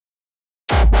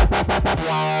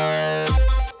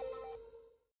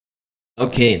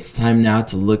Okay, it's time now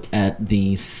to look at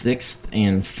the sixth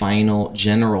and final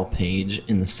general page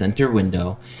in the center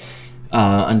window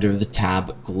under the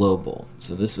tab Global.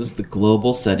 So this is the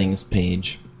Global Settings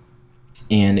page,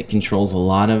 and it controls a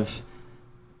lot of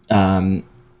and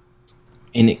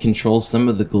it controls some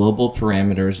of the global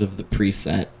parameters of the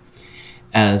preset,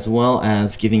 as well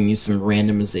as giving you some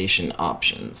randomization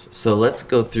options. So let's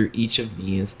go through each of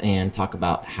these and talk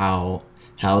about how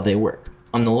they work.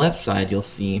 On the left side, you'll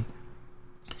see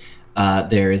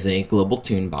there is a global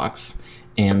tune box,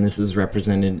 and this is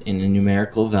represented in a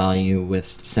numerical value with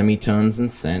semitones and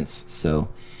cents. So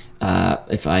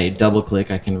if I double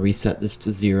click, I can reset this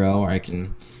to 0, or I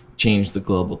can change the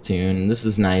global tune. And this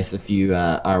is nice if you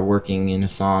are working in a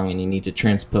song and you need to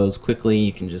transpose quickly.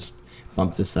 You can just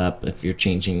bump this up if you're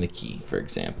changing the key, for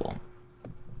example.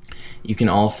 You can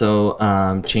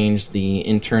also change the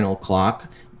internal clock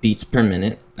beats per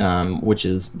minute, which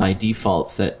is by default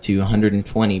set to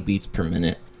 120 beats per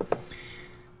minute.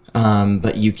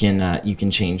 But you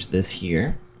can change this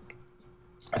here,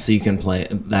 so you can play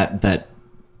that.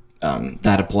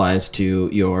 That applies to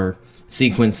your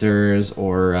sequencers,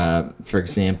 or for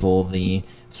example, the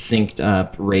synced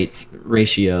up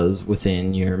ratios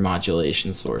within your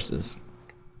modulation sources.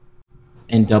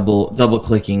 And double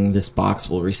clicking this box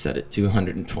will reset it to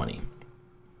 120.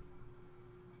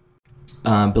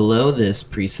 Below this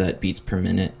preset beats per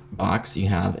minute box, you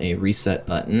have a reset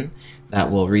button that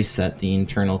will reset the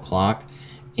internal clock,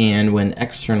 and when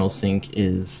external sync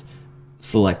is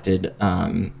selected,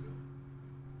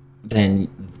 then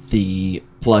the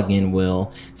plugin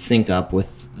will sync up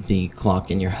with the clock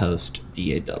in your host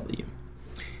DAW.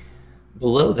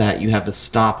 Below that, you have a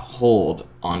stop hold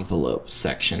envelope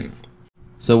section.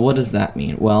 So what does that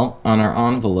mean? Well, on our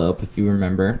envelope, if you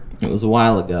remember, it was a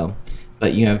while ago,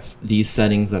 but you have these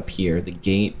settings up here, the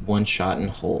gate, one shot,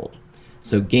 and hold.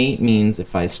 So gate means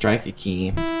if I strike a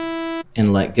key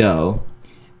and let go,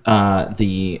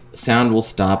 the sound will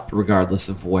stop regardless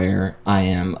of where I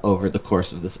am over the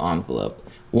course of this envelope.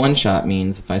 One shot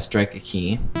means if I strike a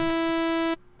key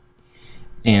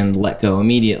and let go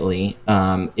immediately,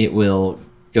 it will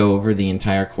go over the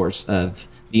entire course of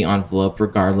the envelope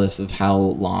regardless of how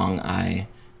long I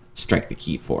strike the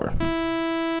key for.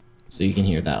 So you can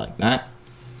hear that like that.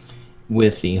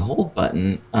 With the hold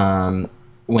button,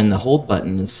 when the hold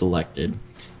button is selected,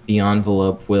 the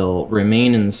envelope will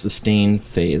remain in the sustained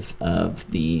phase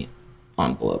of the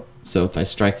envelope. So if I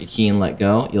strike a key and let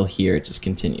go, you'll hear it just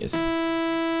continues.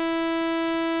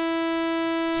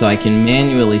 So I can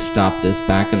manually stop this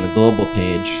back in the global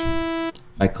page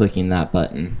by clicking that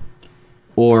button,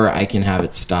 or I can have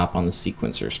it stop on the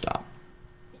sequencer stop.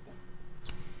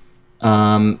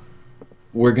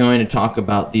 We're going to talk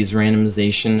about these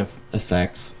randomization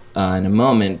effects in a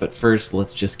moment, but first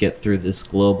let's just get through this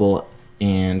global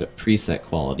and preset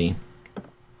quality.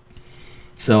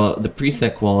 So the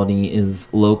preset quality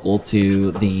is local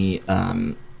to the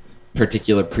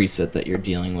particular preset that you're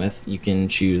dealing with. You can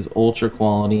choose ultra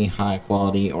quality, high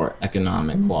quality, or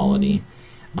economic quality.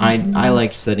 I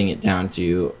like setting it down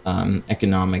to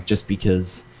economic just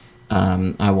because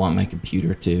I want my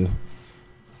computer to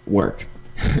work.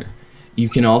 You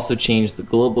can also change the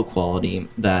global quality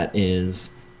that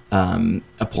is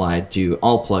applied to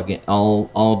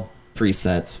all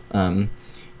presets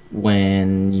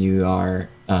when you are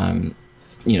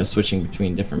switching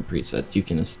between different presets.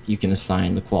 You can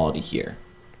assign the quality here,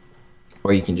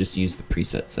 or you can just use the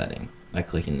preset setting by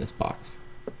clicking this box,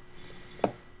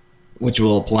 which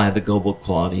will apply the global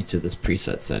quality to this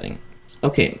preset setting.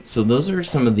 Okay, so those are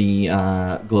some of the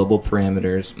global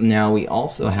parameters. Now we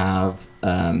also have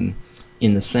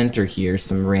in the center here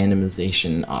some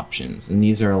randomization options, and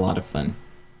these are a lot of fun.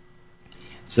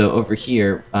 So over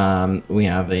here we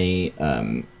have a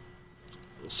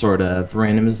sort of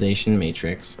randomization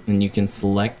matrix, and you can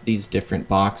select these different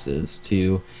boxes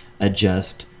to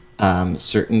adjust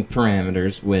certain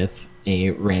parameters with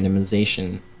a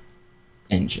randomization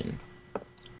engine.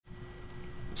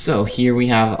 So here we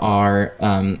have our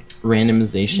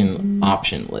randomization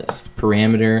option list: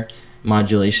 parameter,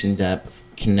 modulation depth,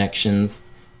 connections,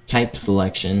 type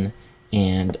selection,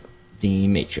 and the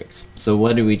matrix. So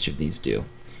what do each of these do?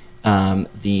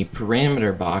 The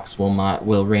parameter box will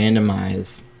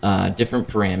randomize different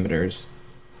parameters,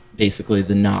 basically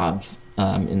the knobs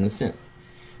in the synth.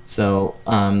 So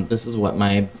this is what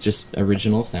my just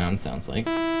original sound sounds like.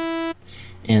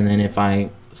 And then if I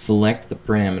select the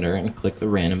parameter and click the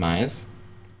randomize,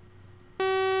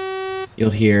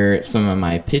 you'll hear some of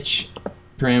my pitch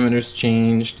parameters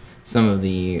changed, some of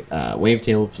the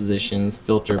wavetable positions,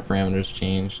 filter parameters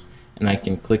changed, and I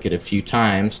can click it a few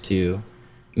times to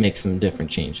make some different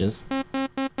changes.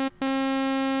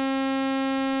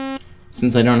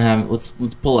 Since I don't have, let's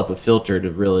pull up a filter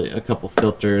to really, a couple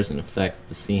filters and effects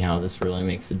to see how this really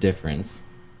makes a difference.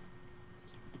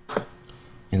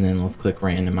 And then let's click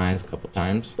randomize a couple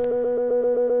times.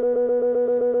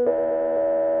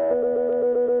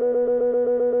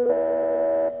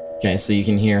 Okay, so you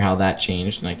can hear how that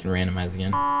changed, and I can randomize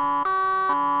again.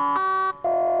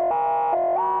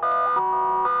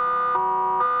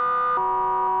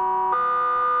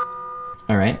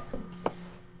 Alright,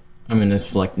 I'm going to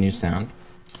select new sound.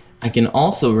 I can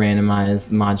also randomize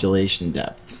the modulation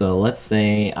depth. So let's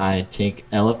say I take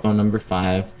LFO number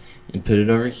 5 and put it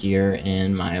over here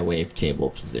in my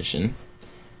wavetable position.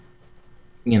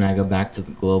 And I go back to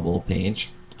the global page.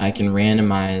 I can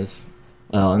randomize,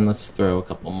 well, and let's throw a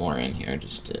couple more in here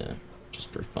just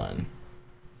for fun.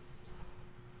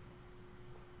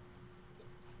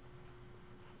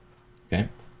 Okay.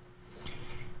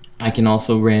 I can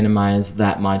also randomize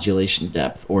that modulation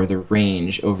depth, or the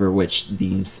range over which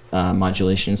these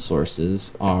modulation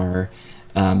sources are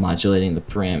modulating the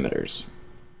parameters.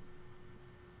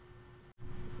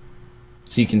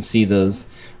 So you can see those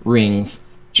rings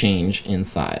change in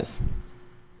size,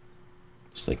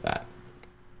 just like that.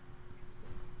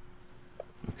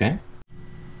 Okay.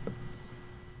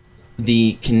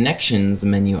 The connections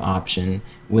menu option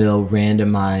will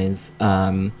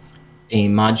randomize a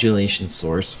modulation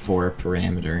source for a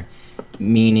parameter,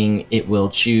 meaning it will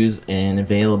choose an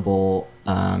available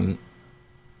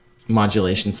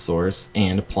modulation source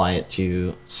and apply it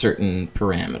to certain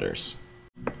parameters.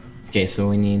 Okay, so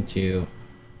we need to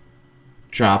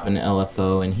drop an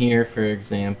LFO in here, for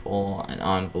example, an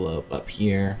envelope up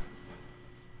here.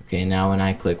 Okay, now when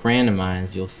I click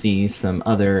randomize, you'll see some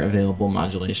other available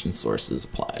modulation sources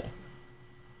applied.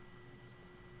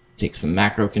 Take some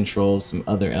macro controls, some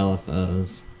other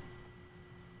LFOs.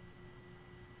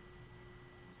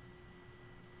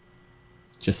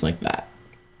 Just like that.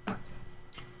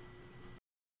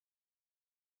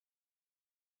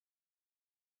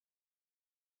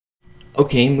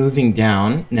 Okay, moving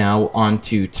down now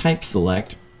onto type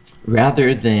select.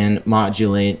 Rather than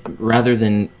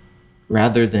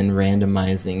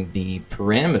randomizing the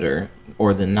parameter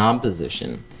or the knob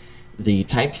position, the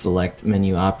type select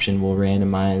menu option will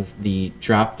randomize the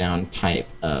drop-down type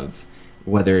of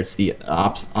whether it's the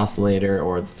oscillator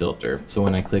or the filter. So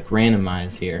when I click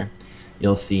randomize here,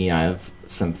 you'll see I have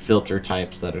some filter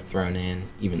types that are thrown in,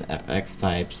 even the FX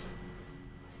types,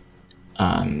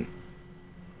 and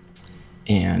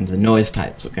the noise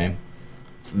types, okay?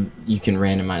 So you can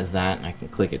randomize that, and I can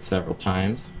click it several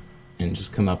times and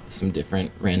just come up with some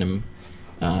different random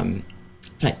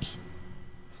types.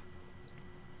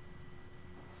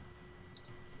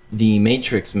 The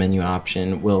matrix menu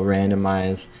option will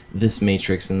randomize this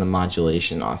matrix in the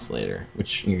modulation oscillator,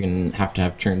 which you're going to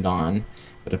have turned on.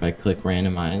 But if I click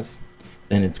randomize,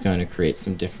 then it's going to create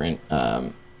some different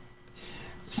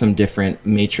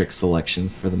matrix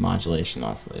selections for the modulation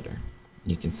oscillator.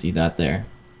 You can see that there.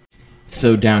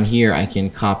 So down here, I can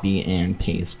copy and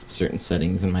paste certain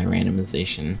settings in my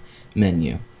randomization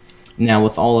menu. Now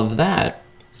with all of that,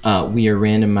 we are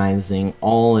randomizing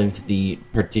all of the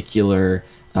particular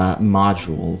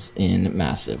modules in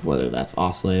Massive, whether that's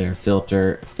oscillator,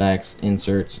 filter, effects,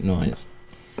 inserts, noise.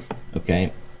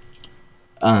 Okay.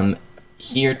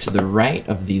 Here to the right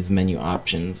of these menu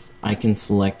options, I can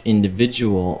select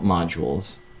individual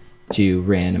modules to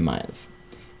randomize.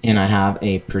 And I have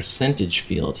a percentage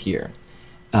field here,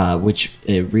 which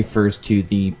refers to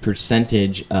the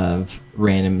percentage of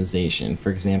randomization.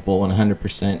 For example,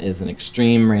 100% is an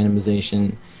extreme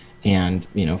randomization, and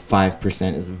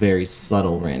 5% is a very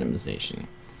subtle randomization.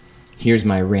 Here's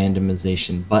my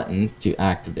randomization button to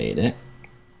activate it.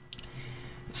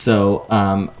 So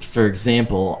for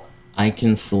example, I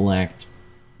can select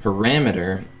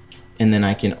parameter, and then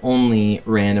I can only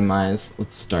randomize,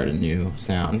 let's start a new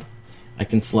sound. I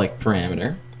can select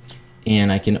parameter,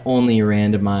 and I can only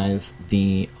randomize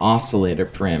the oscillator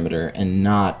parameter and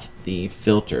not the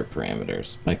filter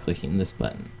parameters by clicking this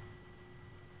button.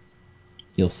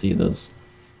 You'll see those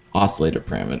oscillator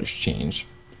parameters change.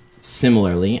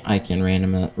 Similarly, I can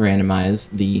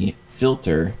randomize the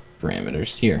filter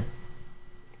parameters here.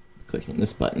 Clicking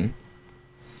this button.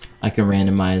 I can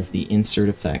randomize the insert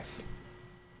effects.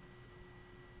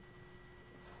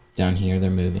 Down here, they're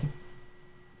moving.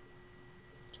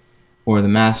 Or the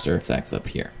master effects up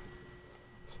here.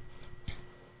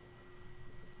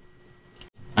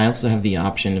 I also have the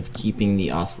option of keeping the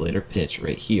oscillator pitch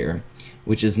right here,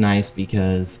 which is nice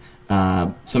because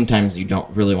Sometimes you don't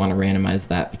really want to randomize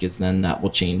that because then that will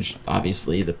change,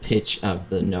 obviously, the pitch of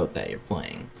the note that you're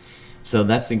playing. So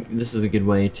this is a good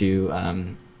way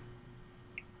to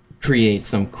create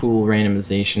some cool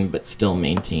randomization but still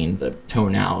maintain the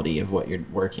tonality of what you're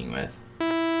working with.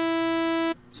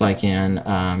 So I can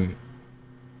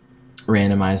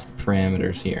randomize the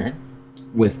parameters here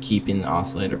with keeping the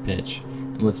oscillator pitch.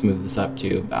 And let's move this up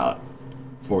to about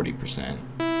 40%.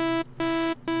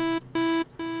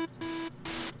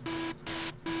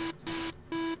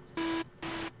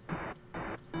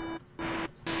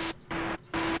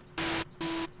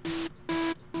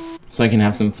 So I can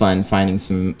have some fun finding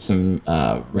some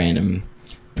random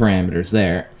parameters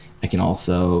there. I can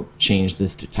also change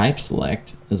this to type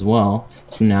select as well.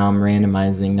 So now I'm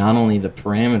randomizing not only the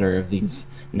parameter of these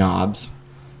knobs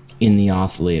in the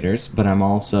oscillators, but I'm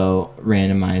also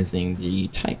randomizing the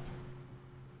type.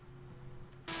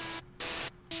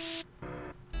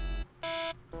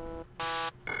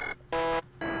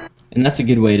 And that's a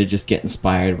good way to just get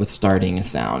inspired with starting a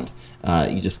sound.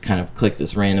 You just kind of click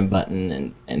this random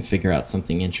button and figure out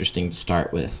something interesting to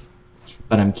start with.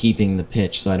 But I'm keeping the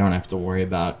pitch so I don't have to worry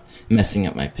about messing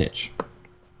up my pitch.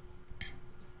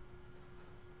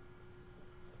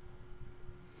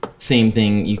 Same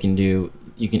thing you can do,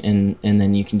 and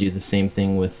then you can do the same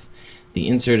thing with the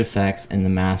insert effects and the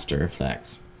master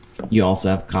effects. You also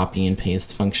have copy and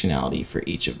paste functionality for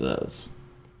each of those.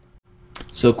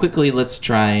 So quickly, let's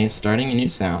try starting a new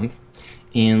sound,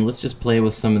 and let's just play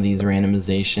with some of these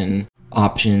randomization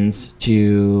options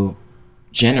to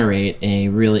generate a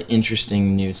really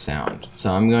interesting new sound.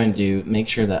 So I'm going to make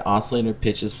sure that oscillator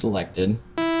pitch is selected.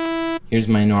 Here's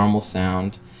my normal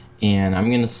sound, and I'm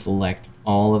going to select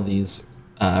all of these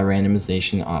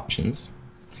randomization options,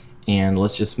 and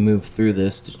let's just move through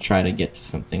this to try to get to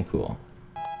something cool.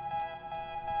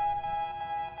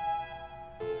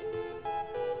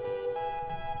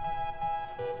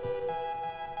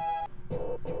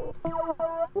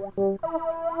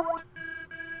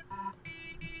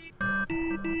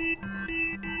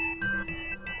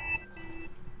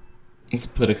 Let's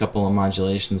put a couple of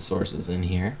modulation sources in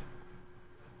here.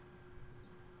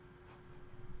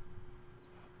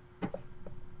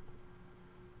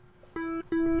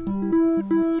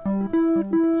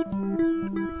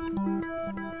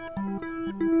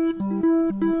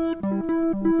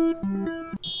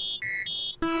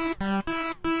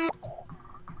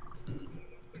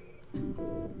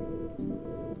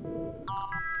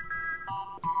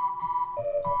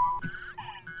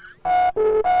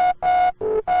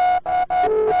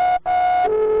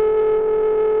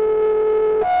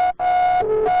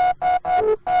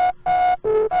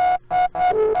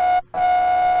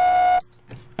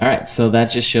 Alright, so that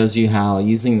just shows you how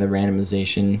using the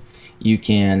randomization you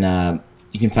can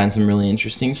find some really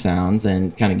interesting sounds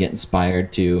and kind of get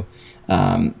inspired to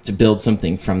build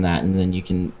something from that, and then you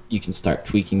can start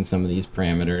tweaking some of these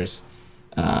parameters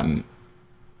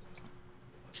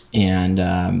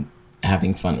and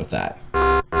having fun with that.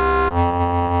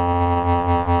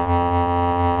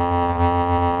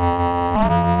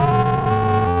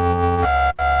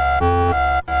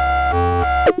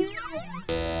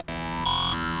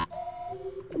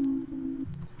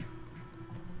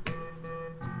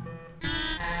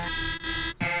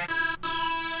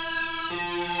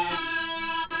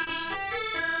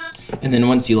 And then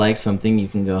once you like something, you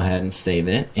can go ahead and save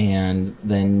it, and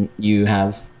then you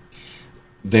have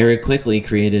very quickly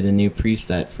created a new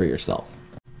preset for yourself.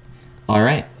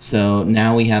 Alright, so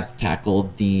now we have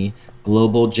tackled the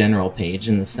global general page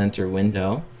in the center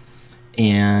window,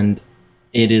 and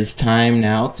it is time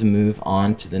now to move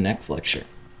on to the next lecture.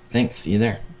 Thanks, see you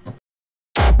there.